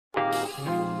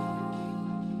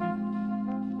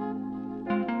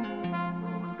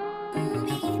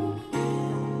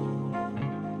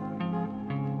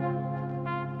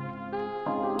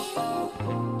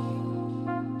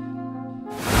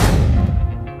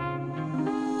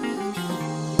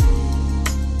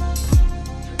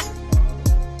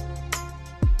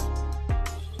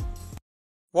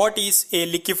What is a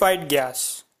liquefied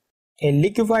gas? A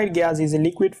liquefied gas is a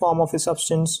liquid form of a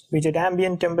substance which at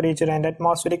ambient temperature and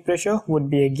atmospheric pressure would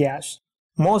be a gas.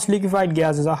 Most liquefied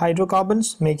gases are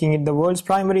hydrocarbons, making it the world's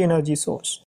primary energy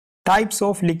source. Types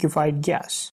of liquefied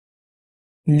gas: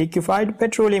 liquefied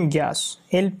petroleum gas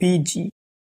 (LPG),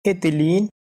 ethylene,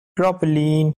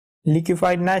 propylene,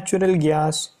 liquefied natural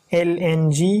gas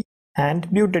 (LNG), and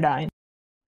butadiene.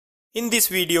 In this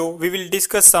video, we will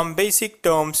discuss some basic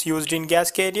terms used in gas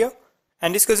carrier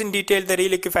and discuss in detail the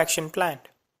reliquefaction plant.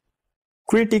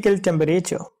 Critical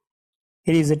temperature.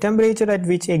 It is the temperature at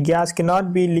which a gas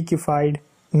cannot be liquefied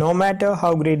no matter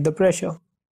how great the pressure.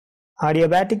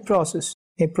 Adiabatic process.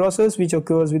 A process which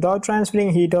occurs without transferring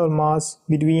heat or mass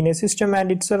between a system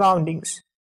and its surroundings.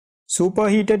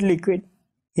 Superheated liquid.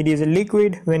 It is a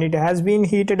liquid when it has been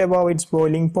heated above its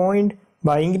boiling point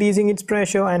by increasing its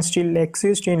pressure and still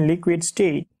exists in liquid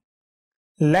state.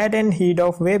 Latent heat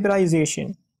of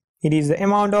vaporization. It is the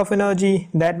amount of energy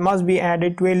that must be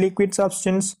added to a liquid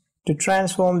substance to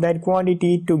transform that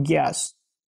quantity to gas.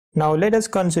 Now let us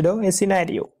consider a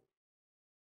scenario.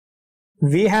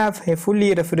 We have a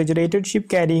fully refrigerated ship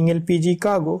carrying LPG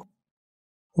cargo.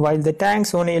 While the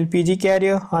tanks on a LPG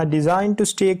carrier are designed to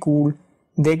stay cool,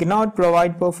 they cannot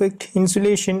provide perfect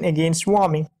insulation against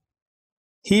warming.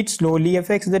 Heat slowly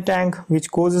affects the tank, which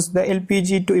causes the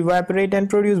LPG to evaporate and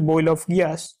produce boil-off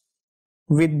gas.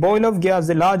 With boil-off gas,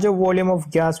 the larger volume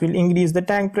of gas will increase the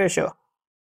tank pressure.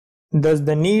 Thus,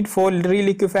 the need for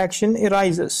reliquefaction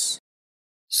arises.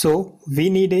 So, we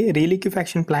need a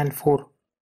reliquefaction plant for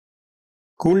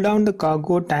cool down the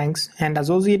cargo tanks and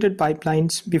associated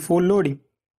pipelines before loading.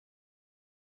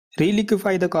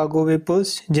 Reliquefy the cargo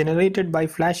vapors generated by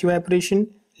flash evaporation,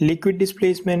 liquid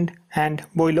displacement, and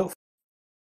boil-off.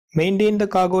 Maintain the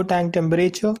cargo tank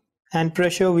temperature and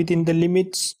pressure within the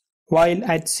limits while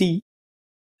at sea.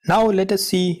 Now let us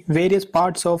see various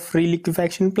parts of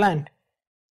reliquefaction plant.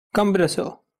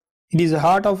 Compressor. It is the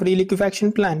heart of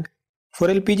reliquefaction plant. For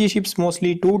LPG ships,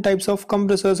 mostly two types of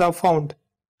compressors are found: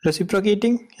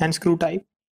 reciprocating and screw type.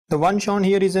 The one shown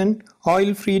here is an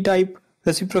oil-free type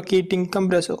reciprocating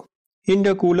compressor,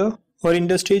 intercooler or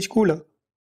interstage cooler.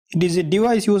 It is a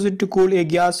device used to cool a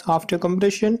gas after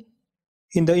compression.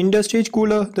 In the interstage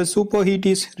cooler, the superheat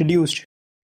is reduced.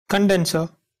 Condenser.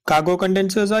 Cargo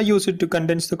condensers are used to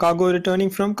condense the cargo returning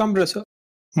from compressor.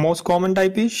 Most common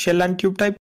type is shell and tube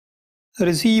type.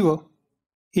 Receiver.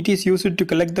 It is used to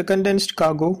collect the condensed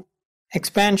cargo.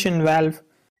 Expansion valve.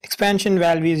 Expansion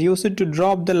valve is used to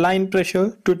drop the line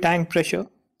pressure to tank pressure.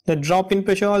 The drop in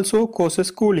pressure also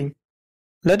causes cooling.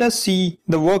 Let us see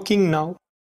the working now.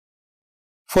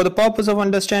 For the purpose of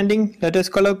understanding, let us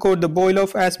color code the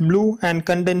boil-off as blue and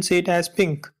condensate as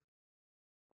pink.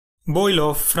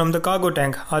 Boil-off from the cargo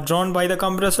tank are drawn by the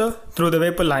compressor through the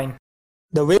vapor line.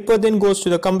 The vapor then goes to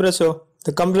the compressor.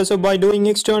 The compressor, by doing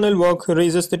external work,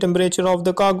 raises the temperature of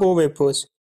the cargo vapors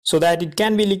so that it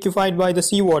can be liquefied by the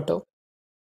seawater.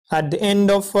 At the end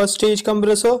of first stage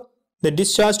compressor, the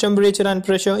discharge temperature and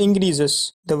pressure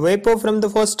increases. The vapor from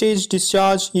the first stage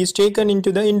discharge is taken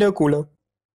into the intercooler.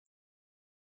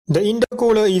 The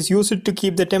intercooler is used to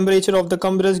keep the temperature of the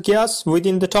compressed gas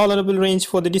within the tolerable range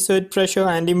for the desired pressure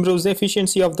and improves the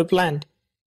efficiency of the plant.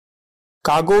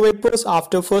 Cargo vapors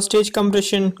after first stage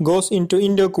compression goes into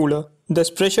intercooler. Thus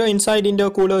pressure inside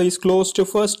intercooler is close to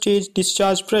first stage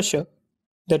discharge pressure.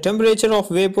 The temperature of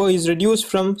vapor is reduced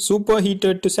from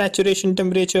superheated to saturation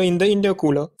temperature in the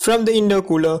intercooler. From the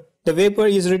intercooler, the vapor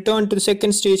is returned to the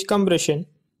second stage compression.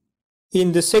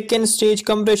 In the second stage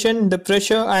compression, the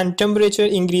pressure and temperature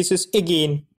increases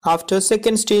again. After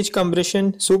second stage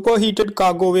compression, superheated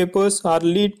cargo vapors are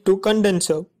lead to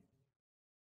condenser.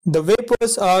 The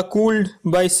vapors are cooled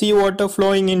by seawater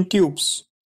flowing in tubes.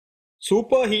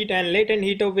 Superheat and latent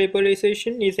heat of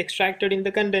vaporization is extracted in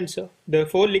the condenser,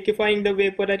 therefore liquefying the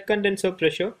vapor at condenser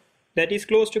pressure, that is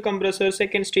close to compressor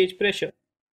second stage pressure.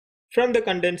 From the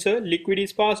condenser, liquid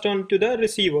is passed on to the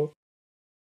receiver.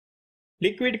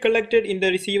 Liquid collected in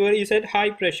the receiver is at high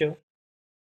pressure.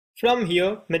 From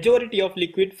here, majority of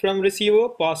liquid from receiver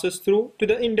passes through to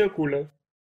the intercooler.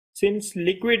 Since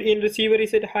liquid in receiver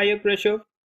is at higher pressure,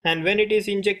 and when it is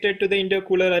injected to the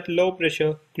intercooler at low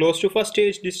pressure, close to first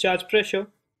stage discharge pressure,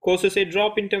 causes a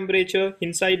drop in temperature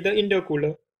inside the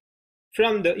intercooler.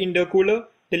 From the intercooler,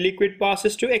 the liquid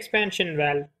passes to expansion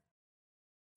valve.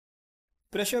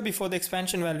 Pressure before the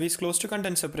expansion valve is close to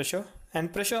condenser pressure,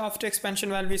 and pressure after expansion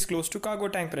valve is close to cargo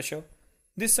tank pressure.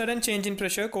 This sudden change in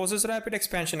pressure causes rapid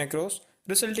expansion across,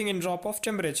 resulting in drop of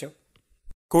temperature.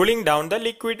 Cooling down the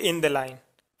liquid in the line.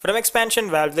 From expansion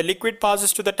valve, the liquid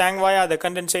passes to the tank via the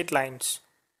condensate lines.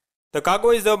 The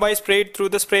cargo is thereby sprayed through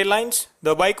the spray lines,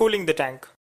 thereby cooling the tank.